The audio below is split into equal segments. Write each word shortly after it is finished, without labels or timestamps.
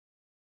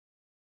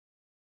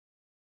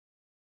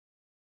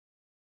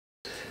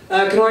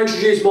Can I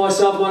introduce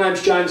myself? My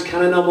name's James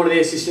Cannon. I'm one of the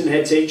assistant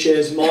head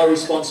teachers. My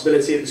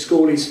responsibility at the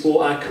school is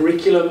for our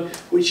curriculum,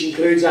 which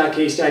includes our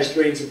Key Stage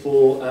 3 into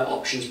 4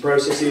 options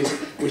processes,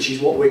 which is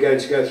what we're going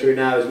to go through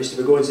now. As Mr.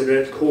 Burgoyne said, we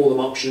don't call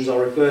them options. I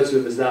refer to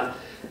them as that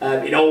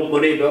in old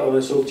money, but I'm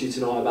going to talk to you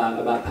tonight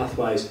about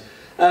pathways.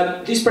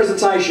 This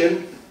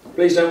presentation,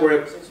 please don't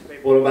worry,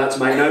 people are about to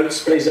make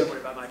notes. Please don't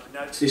worry about making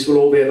notes. This will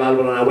all be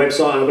available on our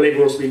website, and I believe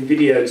we're also being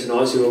videoed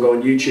tonight, so we'll go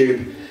on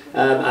YouTube.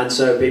 And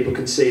so people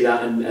can see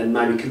that and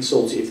maybe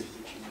consult it.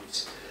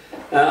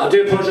 I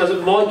do apologise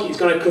that Mike is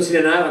going to cut in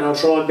and out, and I'll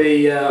try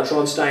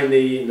and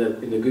stay in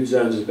the good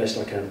zones as best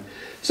I can.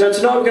 So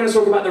tonight we're going to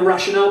talk about the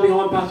rationale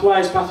behind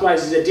pathways.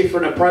 Pathways is a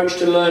different approach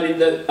to learning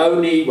that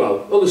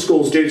other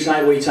schools do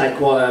take. We take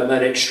quite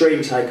an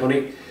extreme take on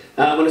it.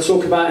 I'm going to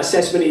talk about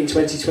assessment in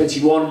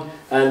 2021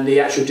 and the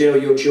actual deal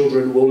your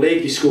children will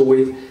leave your school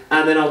with,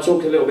 and then I'll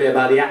talk a little bit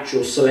about the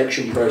actual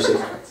selection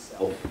process.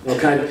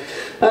 Okay,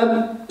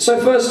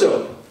 so first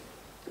up,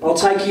 I'll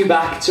take you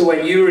back to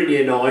when you were in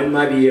year 9,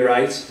 maybe year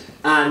 8,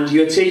 and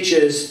your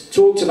teachers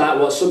talked about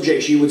what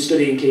subjects you would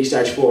study in Key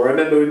Stage 4. I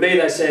remember with me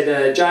they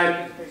said,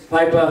 James,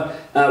 paper,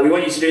 we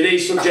want you to do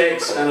these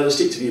subjects, and I'll just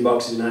stick to a few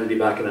boxes and handed it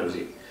back, and that was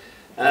it.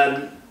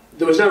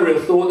 There was no real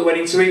thought that went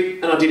into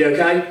it, and I did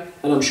okay,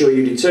 and I'm sure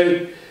you did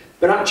too.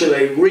 But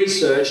actually,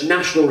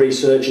 national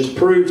research has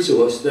proved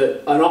to us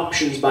that an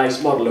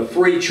options-based model, a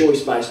free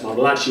choice-based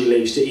model, actually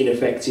leads to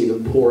ineffective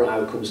and poorer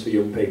outcomes for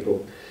young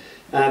people.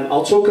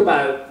 I'll talk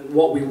about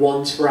what we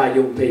want for our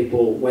young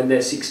people when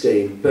they're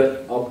 16,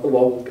 but I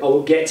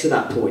will get to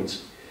that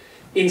point.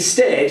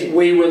 Instead,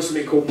 we run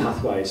something called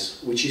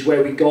Pathways, which is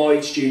where we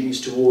guide students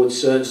towards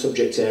certain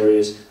subject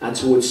areas and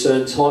towards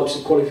certain types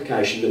of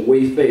qualification that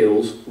we feel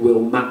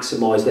will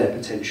maximise their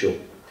potential.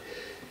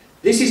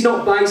 This is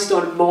not based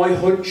on my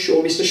hunch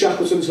or Mr.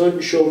 Shackleton's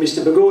hunch or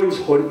Mr.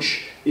 Burgoyne's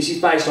hunch. This is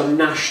based on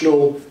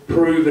national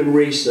proven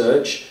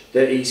research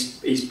that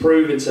is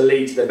proven to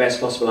lead to the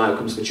best possible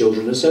outcomes for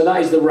children. And so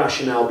that is the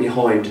rationale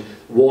behind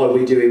why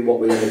we're doing what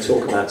we're going to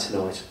talk about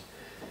tonight.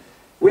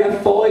 We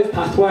have 5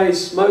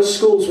 pathways. Most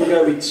schools will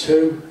go with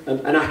 2,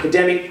 an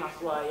academic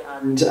pathway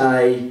and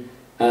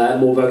a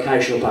more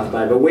vocational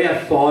pathway, but we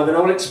have 5, and I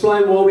will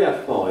explain why we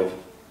have 5.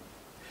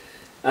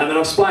 And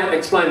I'll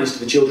explain this to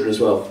the children as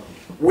well.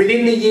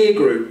 Within the year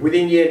group,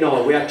 within year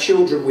 9, we have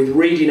children with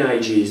reading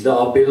ages that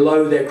are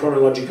below their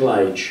chronological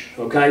age.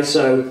 Okay,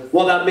 so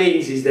what that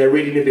means is their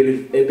reading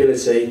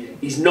ability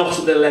is not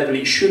at the level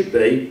it should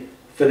be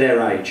for their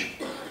age.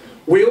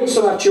 We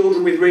also have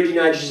children with reading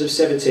ages of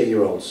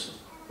 17-year-olds.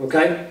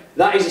 Okay,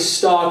 that is a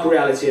stark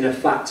reality and a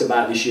fact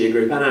about this year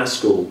group and our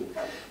school.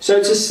 So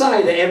to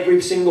say that every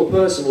single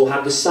person will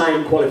have the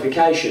same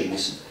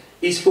qualifications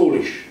is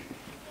foolish.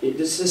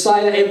 To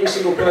say that every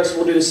single person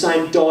will do the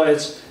same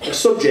diet of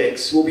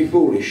subjects will be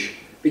foolish,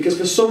 because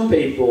for some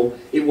people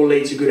it will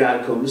lead to good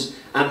outcomes,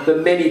 and for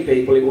many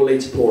people it will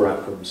lead to poor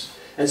outcomes.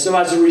 And so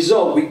as a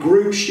result, we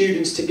group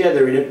students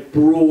together in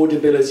broad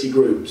ability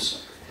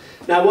groups.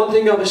 Now, one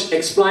thing I've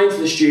explained to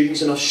the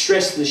students, and I've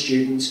stressed to the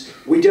students,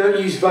 we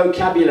don't use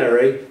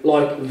vocabulary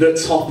like the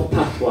top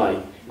pathway,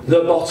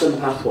 the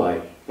bottom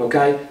pathway,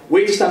 okay?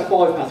 We just have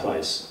 5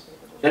 pathways.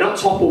 They're not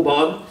top or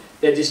bottom.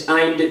 They're just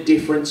aimed at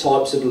different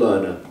types of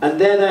learner. And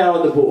there they are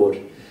on the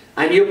board.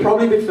 And you'll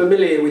probably be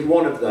familiar with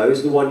one of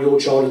those, the one your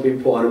child has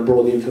been put on and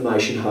brought the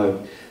information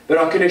home. But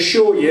I can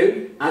assure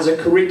you, as a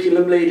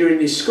curriculum leader in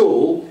this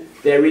school,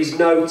 there is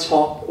no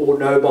top or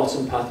no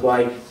bottom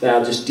pathway. They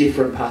are just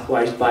different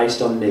pathways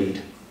based on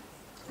need.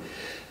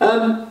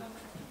 A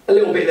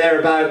little bit there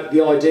about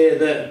the idea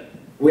that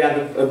we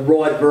have a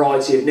wide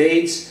variety of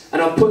needs.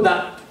 And I've put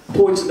that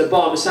point at the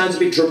bottom. It sounds a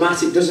bit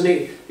dramatic, doesn't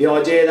it? The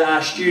idea that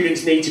our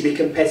students need to be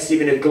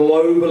competitive in a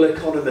global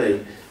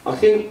economy. I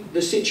think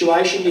the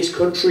situation this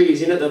country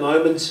is in at the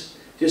moment,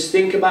 just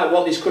think about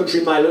what this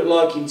country may look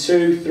like in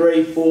 2,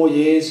 3, 4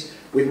 years,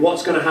 with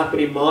what's going to happen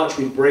in March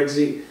with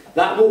Brexit.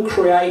 That will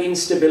create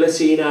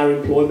instability in our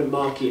employment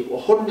market,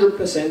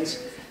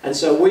 100%. And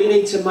so we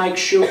need to make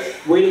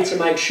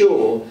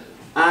sure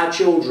our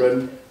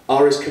children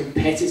are as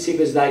competitive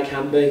as they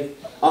can be.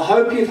 I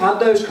hope you've had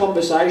those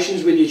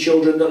conversations with your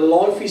children that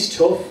life is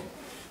tough.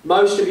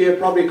 Most of you have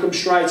probably come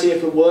straight here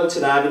from work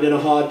today, having done a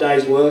hard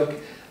day's work.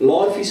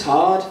 Life is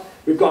hard.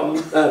 We've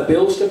got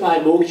bills to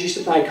pay, mortgages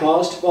to pay,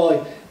 cars to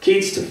buy,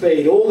 kids to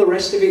feed, all the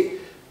rest of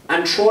it.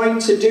 And trying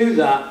to do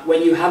that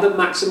when you haven't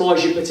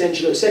maximised your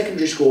potential at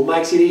secondary school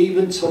makes it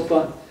even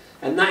tougher.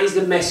 And that is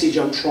the message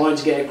I'm trying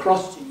to get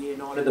across to year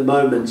 9 at the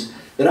moment,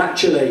 that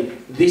actually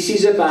this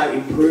is about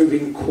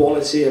improving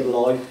quality of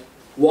life.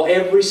 What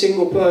every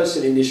single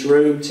person in this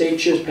room,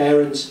 teachers,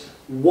 parents,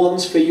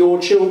 wants for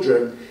your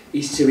children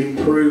is to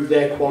improve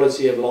their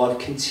quality of life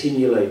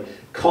continually,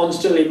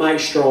 constantly make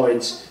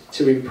strides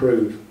to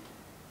improve.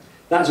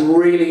 That's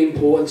really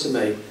important to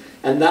me.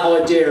 And that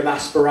idea of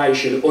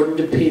aspiration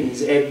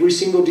underpins every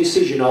single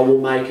decision I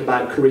will make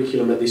about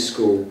curriculum at this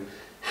school.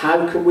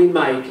 How can we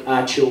make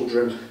our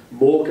children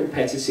more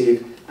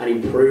competitive and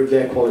improve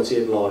their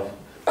quality of life?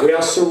 We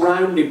are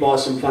surrounded by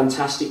some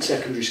fantastic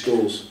secondary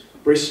schools.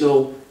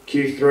 Bristol,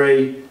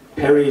 Q3,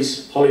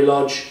 Perry's, Holly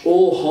Lodge,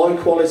 all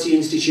high quality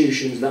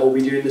institutions that will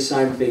be doing the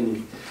same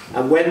thing.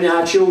 And when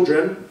our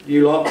children,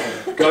 you lot,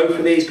 go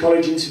for these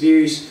college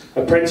interviews,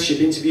 apprenticeship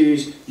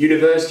interviews,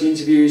 university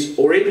interviews,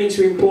 or even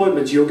into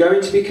employment, you're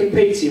going to be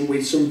competing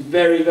with some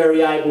very,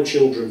 very able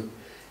children.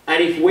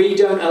 And if we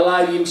don't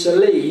allow you to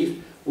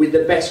leave with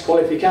the best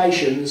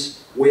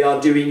qualifications, we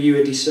are doing you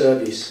a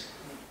disservice.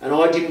 And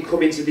I didn't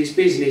come into this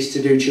business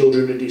to do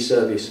children a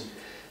disservice.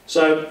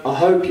 So I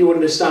hope you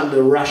understand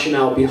the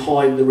rationale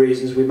behind the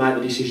reasons we make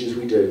the decisions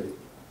we do.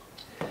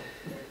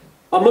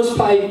 I must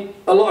pay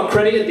a lot of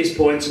credit at this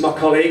point to my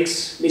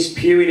colleagues, Miss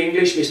Pugh in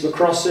English, Miss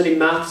McCrossan in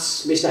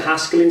Maths, Mr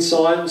Haskell in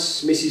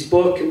Science, Mrs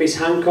Buck and Miss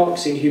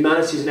Hancock in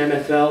Humanities and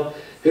MFL,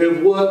 who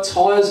have worked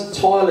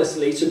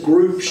tirelessly to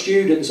group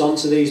students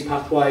onto these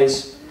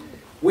pathways.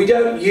 We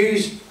don't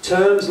use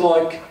terms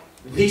like,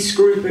 this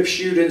group of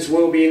students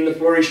will be in the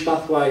Flourish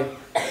pathway.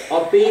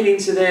 I've been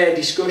into their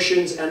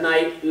discussions and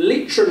they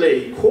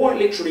literally, quite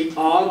literally,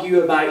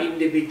 argue about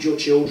individual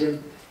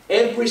children.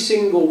 Every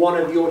single one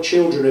of your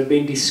children have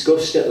been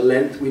discussed at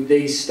length with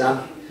these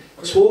staff,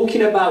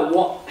 talking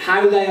about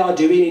how they are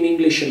doing in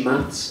English and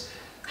Maths.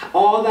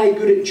 Are they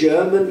good at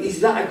German? Is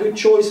that a good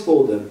choice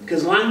for them?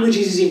 Because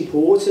languages is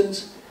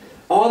important.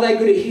 Are they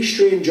good at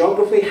history and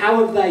geography?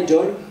 How have they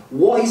done?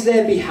 What is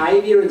their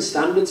behaviour and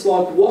standards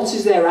like? What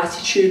is their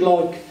attitude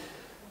like?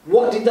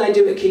 What did they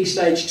do at Key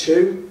Stage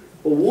 2?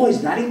 Well, why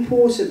is that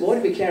important? Why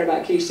do we care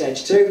about Key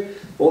Stage 2?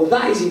 Well,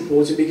 that is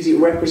important because it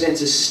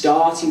represents a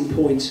starting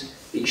point.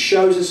 It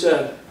shows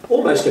us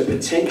almost a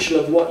potential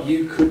of what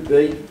you could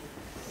be.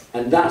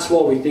 And that's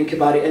why we think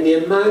about it. And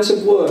the amount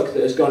of work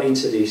that has gone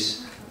into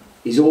this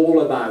is all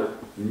about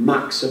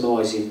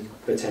maximising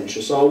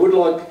potential. So I would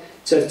like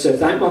to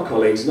thank my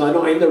colleagues. No,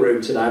 not in the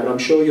room today, but I'm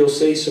sure you'll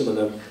see some of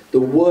them. The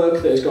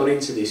work that has gone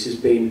into this has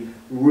been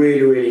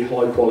really, really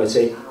high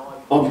quality.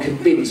 I'm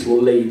convinced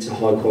will lead to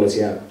high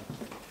quality outcomes.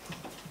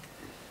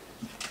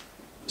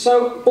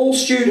 So all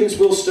students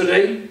will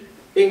study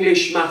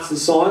English, Maths and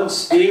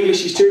Science. The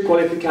English is 2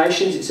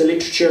 qualifications. It's a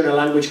literature and a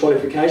language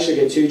qualification.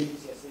 They get 2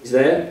 GCSEs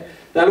there.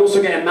 They'll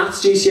also get a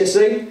Maths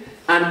GCSE,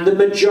 and the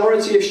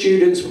majority of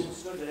students will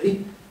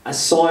study a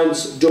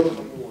Science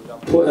double.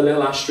 Put a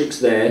little asterisk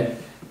there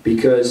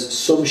because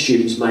some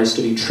students may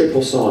study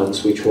triple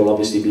science, which will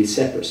obviously be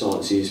separate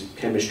sciences,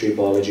 chemistry,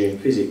 biology and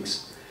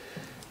physics.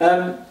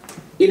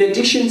 In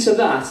addition to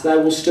that, they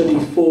will study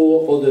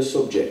 4 other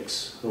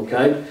subjects,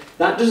 okay?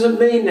 That doesn't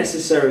mean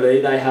necessarily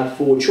they have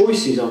 4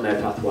 choices on their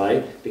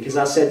pathway, because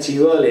as I said to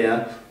you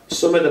earlier,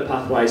 some of the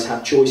pathways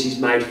have choices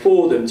made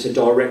for them to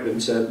direct them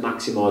to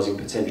maximising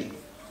potential.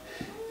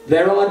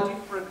 There are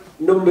different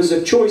numbers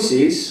of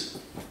choices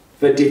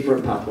for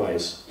different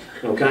pathways,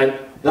 okay?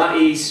 That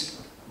is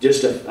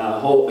just a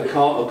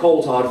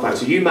cold hard fact.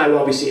 So you may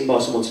well be sitting by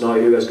someone tonight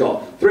who has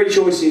got 3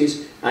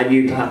 choices and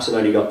you perhaps have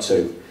only got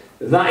 2.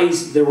 That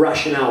is the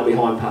rationale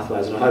behind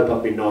pathways, and I hope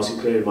I've been nice and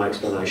clear in my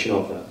explanation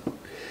of that.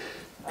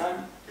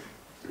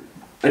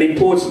 An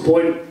important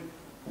point,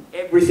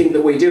 everything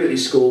that we do at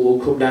this school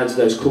will come down to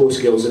those core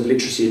skills of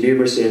literacy and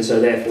numeracy, and so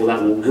therefore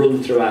that will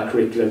run through our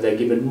curriculum. They're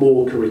given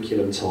more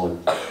curriculum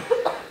time.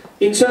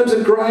 In terms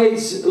of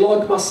grades,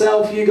 like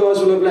myself, you guys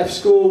will have left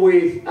school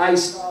with A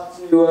star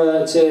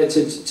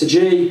to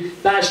G.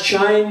 That's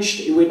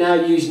changed. We now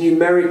use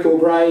numerical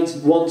grades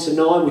 1 to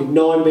 9, with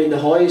 9 being the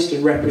highest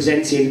and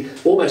representing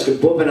almost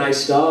above an A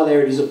star.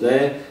 There it is up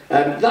there.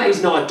 That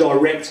is not a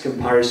direct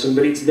comparison,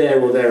 but it's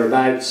there or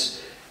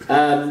thereabouts.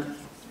 And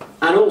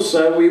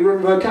also, we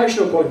run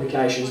vocational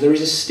qualifications. There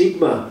is a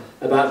stigma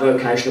about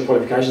vocational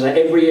qualifications. Like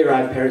every year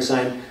I have parents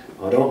saying,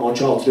 I don't want my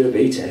child to do a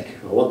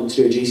BTEC, I want them to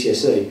do a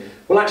GCSE.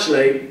 Well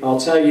actually, I'll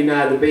tell you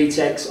now, the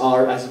BTECs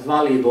are as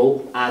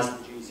valuable as the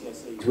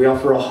GCSEs. We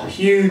offer a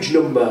huge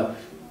number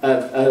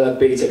of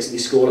BTECs at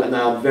this school, and they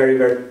are very,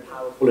 very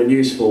powerful and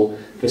useful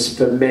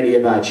for many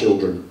of our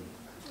children.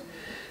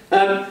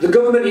 The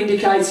government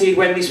indicated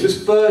when this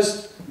was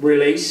first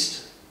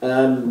released,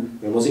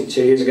 when was it,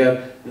 2 years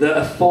ago, that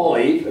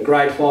a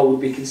grade 5 would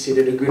be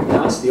considered a good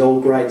pass, the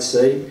old grade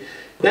C.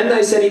 Then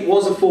they said it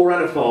was a 4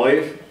 and a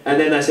 5, and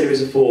then they said it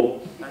was a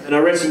 4. And I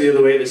read something the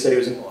other week that said it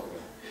was a 5.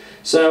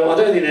 So I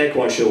don't think they're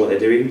quite sure what they're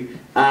doing.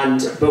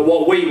 But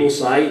what we will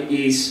say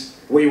is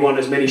we want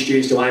as many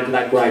students to aim for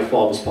that grade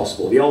 5 as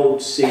possible, the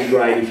old C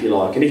grade if you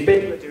like. And if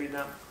people are doing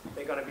that,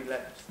 they're going to be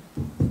left.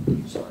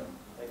 Sorry.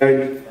 They're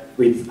going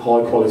with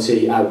high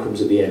quality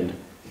outcomes at the end.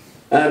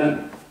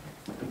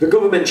 The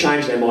government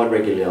change their mind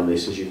regularly on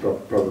this, as you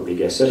probably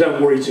guessed, so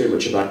don't worry too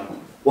much about it.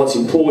 What's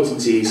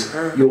important is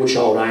your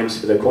child aims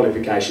for the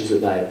qualifications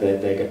that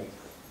they get.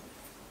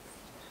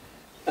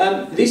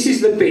 This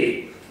is the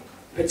bit,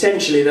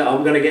 potentially, that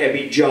I'm going to get a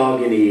bit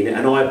jargony in,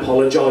 and I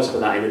apologise for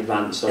that in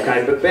advance,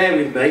 okay? But bear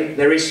with me,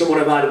 there is someone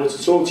available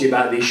to talk to you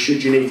about this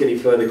should you need any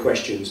further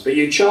questions. But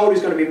your child is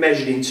going to be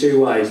measured in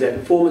 2 ways. Their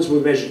performance will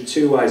be measured in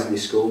 2 ways in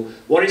this school.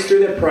 One is through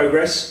their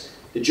progress,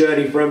 the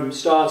journey from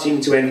starting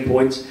to end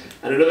point,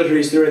 and another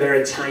is through their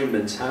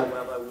attainment, how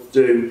well they will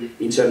do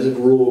in terms of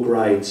raw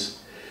grades.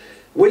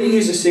 We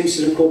use a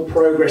system called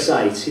Progress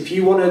 8. If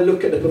you want to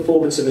look at the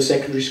performance of a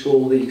secondary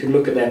school, you can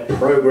look at their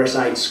Progress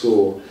 8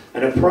 score.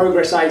 And a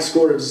Progress 8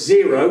 score of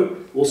 0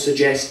 will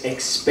suggest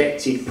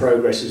expected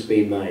progress has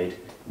been made.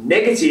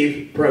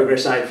 Negative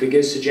Progress 8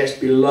 figures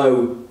suggest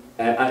below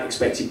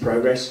expected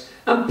progress,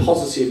 and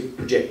positive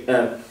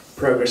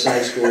Progress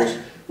 8 scores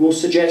will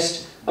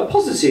suggest a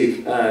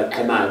positive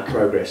amount of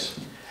progress.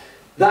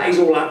 That is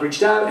all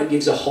averaged out and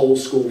gives a whole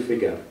school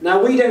figure.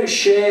 Now we don't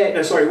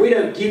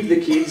give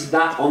the kids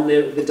that on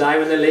the day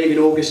when they leave in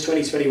August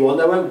 2021.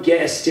 They won't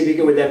get a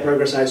certificate with their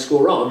Progress 8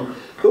 score on,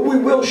 but we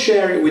will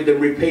share it with them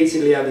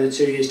repeatedly over the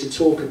 2 years to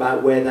talk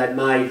about where they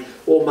may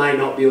or may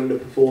not be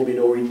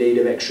underperforming or in need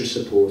of extra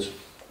support.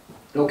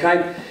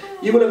 Okay,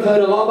 you will have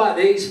heard a lot about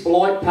these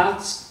flight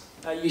paths.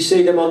 You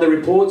see them on the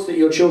reports that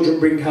your children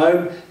bring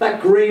home.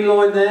 That green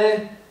line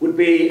there would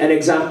be an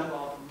example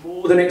of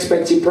more than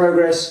expected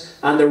progress,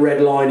 and the red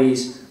line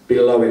is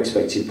below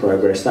expected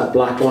progress. That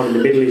black line in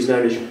the middle is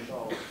known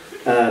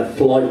as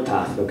flight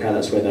path. Okay,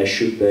 that's where they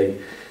should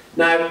be.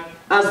 Now,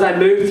 as they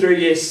move through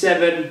year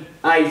 7,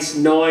 8,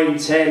 9,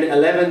 10,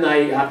 11,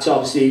 they have to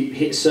obviously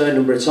hit a certain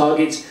number of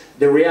targets.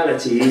 The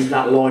reality is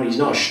that line is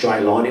not a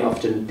straight line. It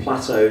often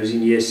plateaus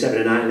in year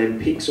 7 and 8 and then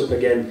picks up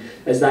again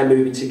as they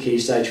move into Key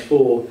Stage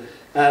 4.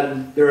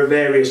 There are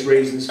various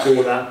reasons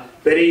for that,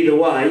 but either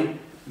way,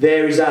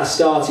 there is our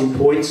starting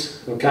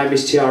point. Okay,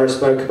 Miss Tiara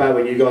spoke about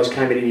when you guys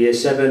came in year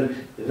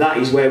 7. That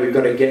is where we've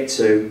got to get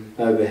to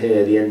over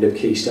here, the end of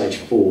Key Stage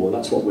 4.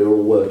 That's what we're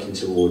all working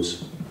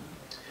towards.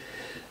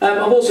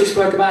 I've also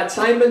spoke about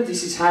attainment.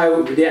 This is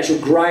how the actual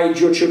grade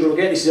your children will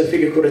get. This is a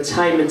figure called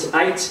Attainment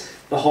 8.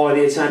 The higher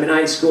the Attainment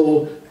 8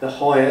 score, the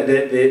higher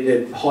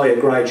the higher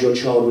grade your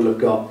child will have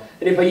got.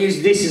 And if I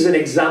use this as an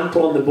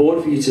example on the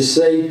board for you to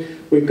see,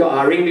 we've got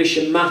our English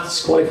and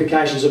Maths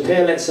qualifications up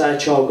here. Let's say a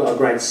child got a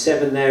grade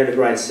 7 there and a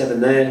grade 7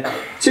 there.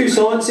 2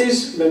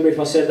 sciences, remember if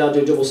I said they'll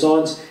do double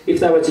science. If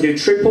they were to do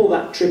triple,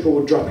 that triple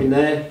would drop in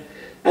there.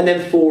 And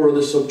then 4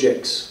 other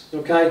subjects,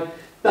 okay?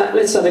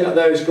 Let's say they got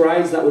those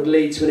grades, that would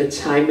lead to an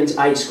Attainment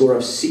 8 score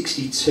of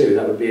 62.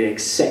 That would be an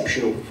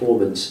exceptional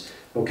performance.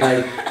 Okay,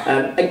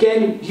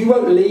 again, you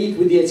won't leave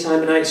with the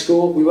Attainment 8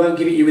 score. We won't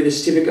give it you with a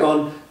certificate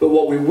on, but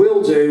what we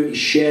will do is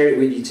share it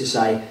with you to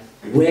say,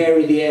 where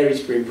are the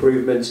areas for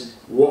improvement?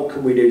 What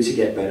can we do to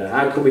get better?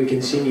 How can we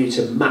continue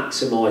to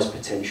maximise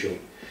potential?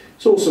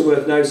 It's also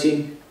worth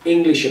noting,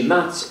 English and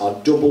Maths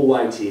are double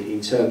weighted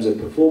in terms of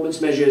performance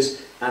measures,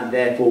 and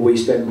therefore we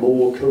spend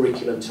more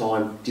curriculum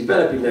time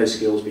developing those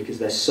skills because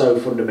they're so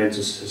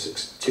fundamental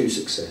to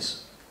success.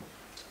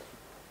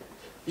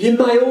 You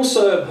may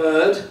also have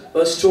heard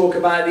us talk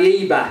about the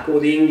EBAC, or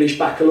the English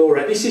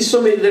Baccalaureate. This is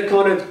something that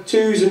kind of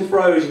to's and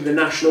fro's in the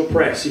national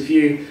press. If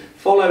you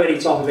follow any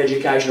type of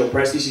educational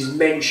press, this is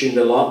mentioned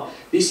a lot.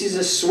 This is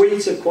a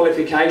suite of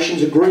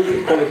qualifications, a group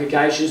of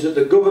qualifications that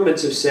the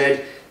government have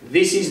said,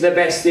 this is the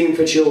best thing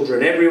for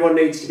children. Everyone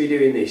needs to be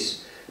doing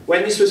this.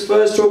 When this was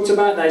first talked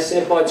about, they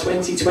said by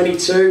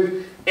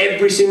 2022,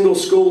 every single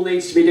school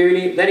needs to be doing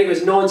it. Then it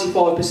was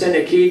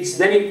 95% of kids.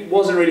 Then it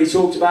wasn't really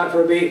talked about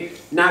for a bit.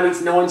 Now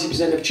it's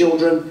 90% of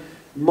children.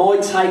 My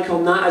take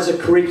on that as a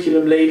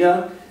curriculum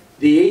leader,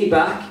 the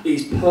EBAC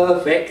is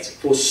perfect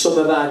for some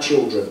of our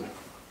children.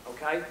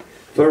 Okay?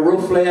 For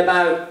roughly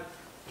about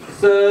a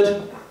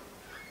third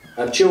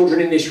of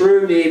children in this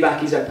room, the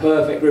EBAC is a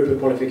perfect group of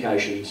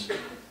qualifications.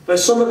 For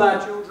some of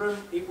our children,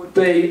 it would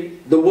be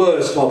the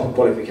worst type of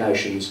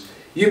qualifications.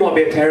 You might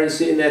be a parent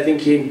sitting there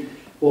thinking,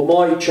 well,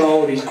 my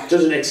child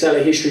doesn't excel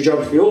at history,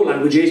 geography or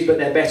languages, but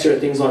they're better at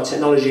things like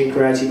technology and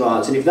creative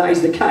arts. And if that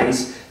is the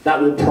case,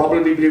 that will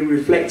probably be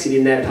reflected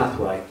in their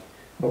pathway.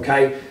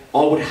 Okay?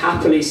 I would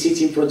happily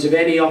sit in front of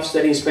any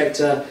Ofsted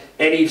inspector,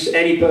 any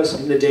person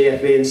from the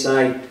DFE and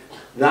say,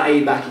 that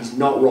EBAC is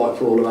not right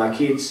for all of our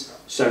kids,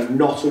 so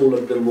not all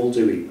of them will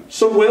do it.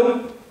 Some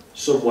will,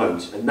 some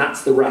won't. And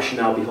that's the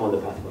rationale behind the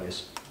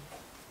pathways.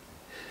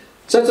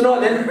 So tonight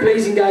then,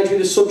 please engage with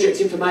the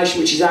subject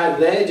information which is out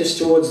there, just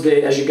towards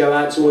as you go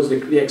out towards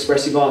the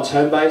Expressive Arts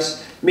home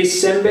base.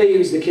 Miss Semby,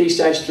 who's the Key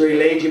Stage 3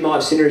 lead, you might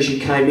have seen her as you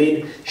came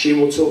in. She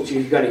will talk to you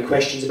if you've got any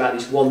questions about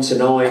this 1 to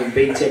 9,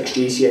 BTEC,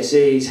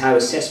 GCSEs, how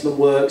assessment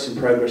works and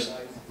progress.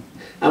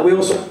 And we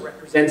also have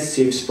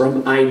representatives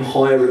from AIM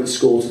Higher at the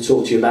school to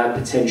talk to you about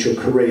potential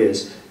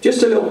careers.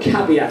 Just a little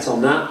caveat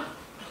on that.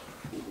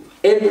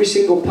 Every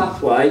single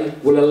pathway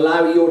will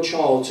allow your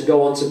child to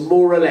go on to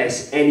more or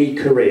less any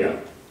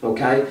career.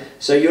 Okay,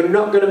 so you're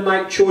not going to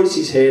make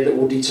choices here that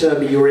will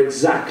determine your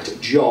exact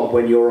job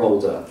when you're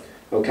older.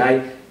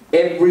 Okay,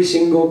 every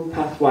single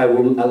pathway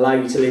will allow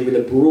you to live with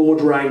a broad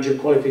range of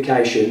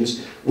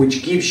qualifications,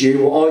 which gives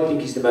you what I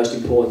think is the most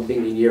important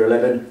thing in year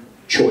 11,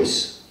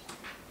 choice.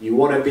 You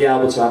want to be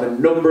able to have a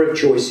number of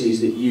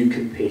choices that you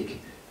can pick.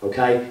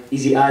 Okay,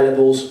 is it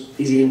A-levels?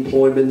 Is it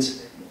employment?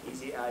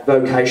 Is it a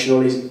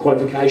vocational? Is it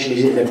qualification?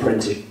 Is it an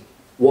apprenticeship?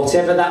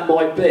 Whatever that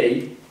might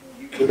be,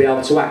 you'll be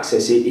able to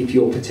access it if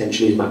your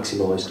potential is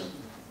maximised.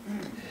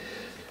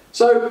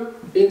 So,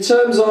 in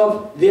terms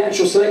of the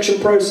actual selection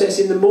process,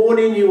 in the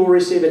morning you will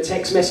receive a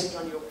text message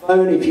on your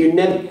phone. If you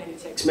never get any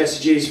text text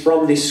messages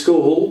from this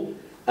school,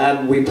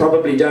 we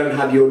probably don't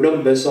have your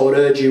number, so I'd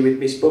urge you with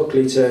Miss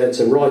Buckley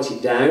to write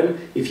it down.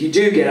 If you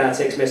do get our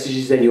text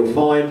messages, then you're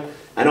fine.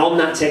 And on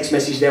that text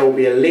message there will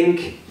be a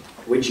link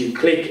which you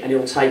click and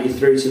it'll take you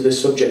through to the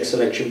subject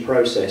selection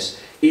process.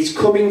 It's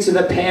coming to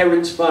the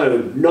parent's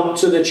phone, not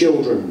to the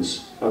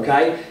children's,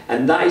 okay?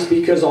 And that is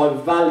because I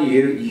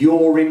value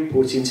your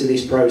input into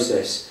this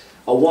process.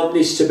 I want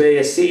this to be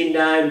a sitting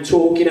down,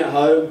 talking at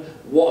home,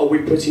 what are we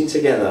putting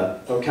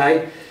together,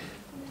 okay?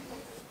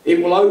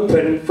 It will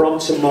open from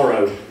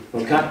tomorrow,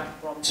 okay?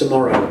 From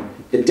tomorrow.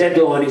 The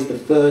deadline is the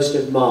 1st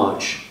of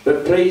March,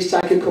 but please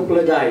take a couple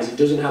of days. It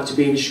doesn't have to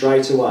be in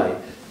straight away.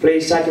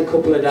 Please take a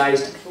couple of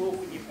days to talk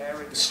with your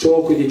parents,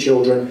 talk with your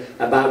children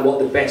about what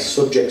the best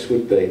subjects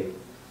would be.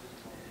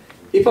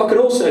 If I could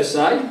also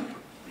say,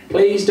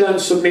 please don't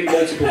submit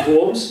multiple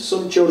forms.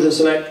 Some children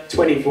select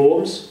 20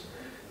 forms.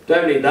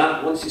 Don't need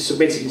that. Once it's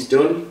submitted, it's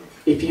done.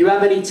 If you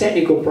have any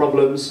technical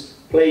problems,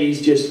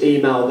 please just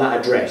email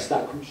that address.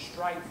 That comes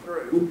straight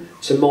through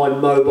to my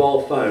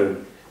mobile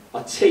phone.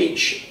 I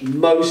teach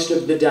most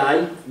of the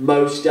day,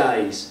 most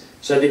days.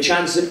 So the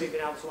chance of me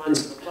being able to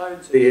answer the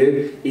phone to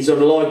you is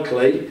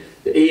unlikely.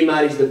 The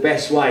email is the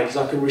best way because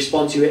I can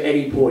respond to you at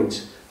any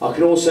point. I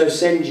can also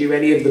send you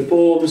any of the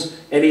forms,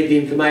 any of the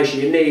information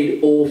you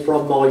need, all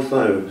from my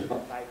phone.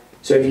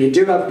 So if you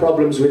do have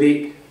problems with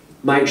it,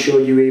 make sure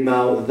you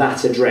email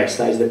that address.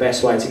 That is the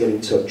best way to get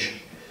in touch.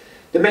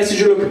 The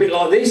message will look a bit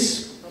like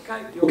this.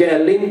 You'll get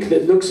a link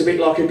that looks a bit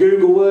like a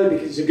Google Word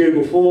because it's a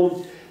Google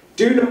form.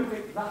 Do not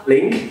click that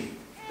link.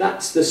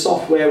 That's the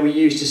software we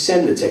use to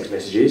send the text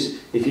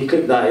messages. If you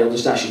click that, it'll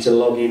just ask you to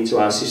log into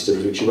our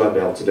systems, which you won't be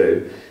able to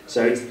do.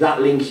 So it's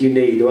that link you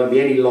need. There won't be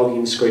any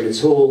login screen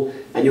at all,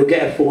 and you'll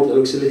get a form that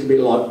looks a little bit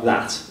like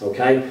that,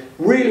 okay?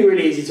 Really,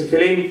 really easy to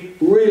fill in,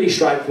 really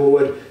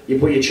straightforward. You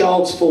put your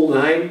child's full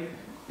name.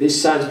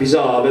 This sounds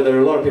bizarre, but there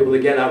are a lot of people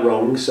that get that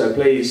wrong, so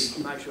please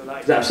make sure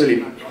that is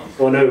absolutely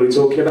I know who we're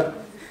talking about.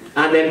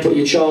 And then put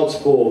your child's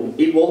form.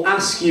 It will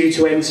ask you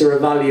to enter a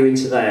value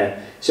into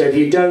there. So if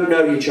you don't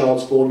know your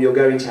child's form, you're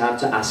going to have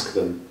to ask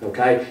them,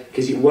 okay?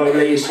 Because it won't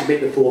let you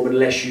submit the form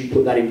unless you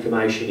put that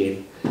information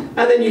in.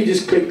 And then you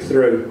just click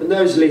through, and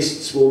those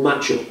lists will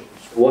match up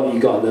what you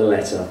got in the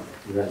letter.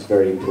 And that's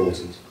very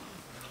important.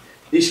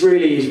 This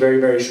really is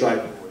very, very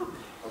straightforward.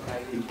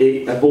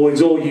 Okay? It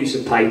avoids all use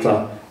of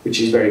paper,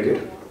 which is very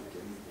good.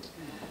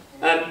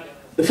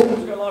 The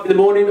forms go live in the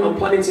morning. I'm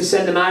planning to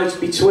send them out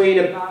between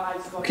about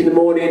 8 o'clock in the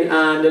morning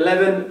and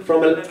 11.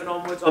 From 11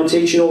 onwards, I'm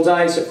teaching all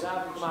day, so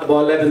by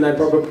 11 they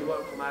probably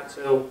won't come out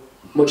till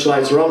much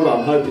later on, but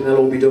I'm hoping they'll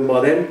all be done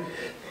by then.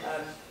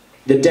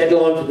 The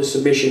deadline for the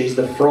submission is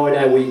the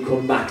Friday we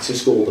come back to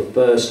school, the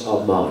 1st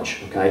of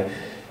March, okay?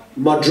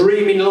 My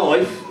dream in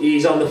life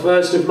is on the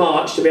 1st of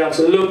March to be able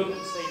to look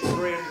and see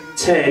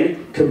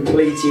 310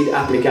 completed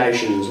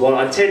applications. What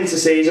I tend to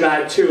see is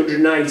about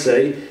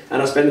 280,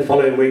 and I spend the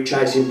following week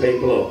chasing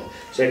people up.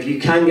 So if you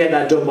can get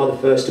that done by the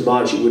 1st of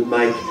March, it would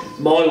make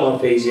my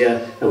life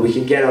easier, and we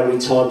can get on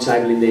with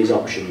timetabling these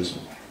options.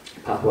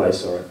 Pathways,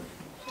 sorry.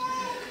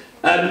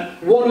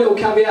 One little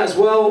caveat as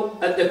well,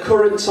 at the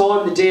current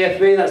time, the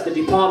DFE, that's the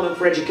Department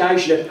for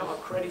Education, have not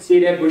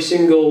accredited every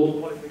single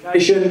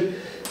qualification,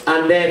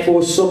 and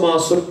therefore some are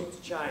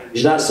subject to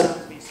change.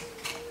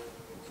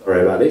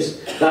 Sorry about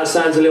this. That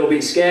sounds a little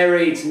bit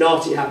scary. It's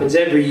not. It happens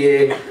every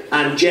year,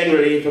 and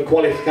generally if a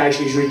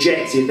qualification is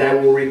rejected, they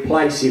will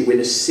replace it with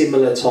a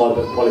similar type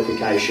of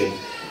qualification.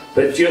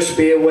 But just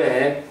be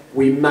aware,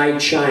 we may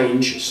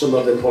change some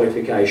of the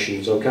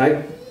qualifications,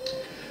 okay?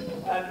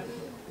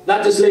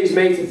 That just leaves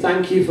me to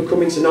thank you for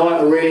coming tonight.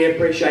 I really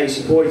appreciate your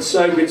support. It's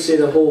so good to see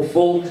the hall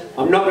full.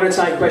 I'm not going to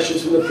take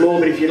questions from the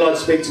floor, but if you'd like to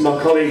speak to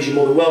my colleagues, you're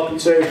more than welcome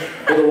to.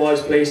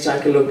 Otherwise, please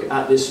take a look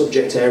at the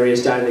subject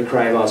areas down in the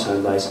Creative Arts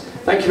home base.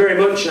 Thank you very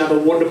much and have a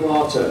wonderful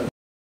half term.